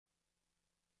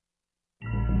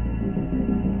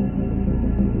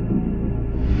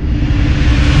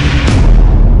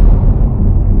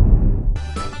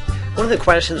the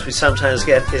questions we sometimes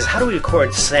get is how do we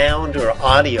record sound or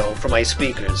audio from my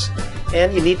speakers?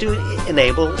 And you need to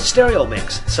enable stereo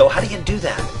mix. So how do you do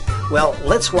that? Well,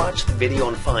 let's watch the video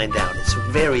and find out. It's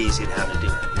very easy how to do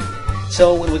it.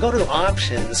 So when we go to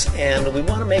options and we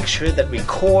want to make sure that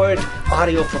record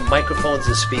audio from microphones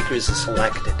and speakers is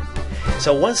selected.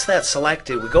 So once that's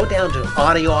selected, we go down to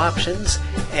audio options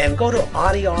and go to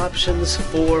audio options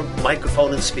for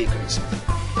microphone and speakers.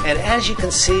 And as you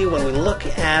can see, when we look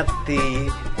at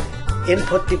the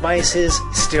input devices,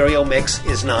 stereo mix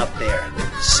is not there.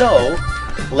 So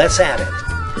let's add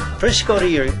it. First you go to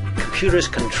your computer's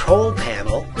control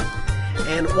panel,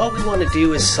 and what we want to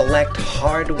do is select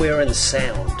hardware and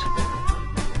sound.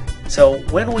 So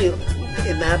when we,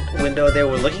 in that window there,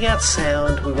 we're looking at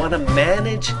sound, we want to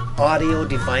manage audio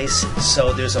devices.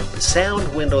 So there's a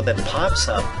sound window that pops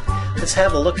up. Let's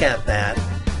have a look at that.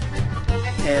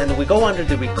 And we go under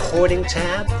the recording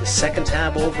tab, the second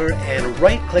tab over, and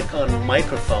right click on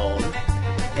microphone.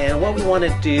 And what we want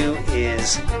to do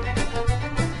is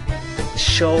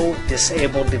show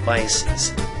disabled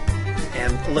devices.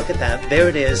 And look at that, there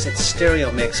it is, it's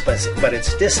stereo mix, but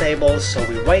it's disabled, so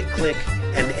we right click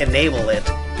and enable it,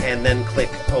 and then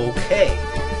click OK.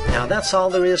 Now that's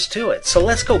all there is to it. So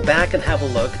let's go back and have a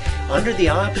look. Under the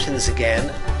options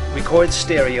again, record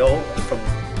stereo from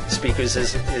speakers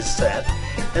is set.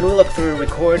 Then we look for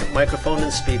record microphone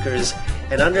and speakers,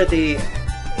 and under the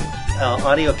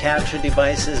audio capture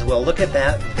devices, we'll look at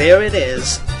that. There it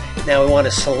is. Now we want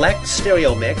to select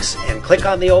stereo mix and click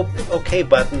on the OK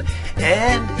button,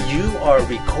 and you are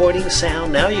recording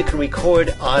sound. Now you can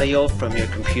record audio from your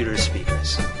computer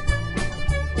speakers.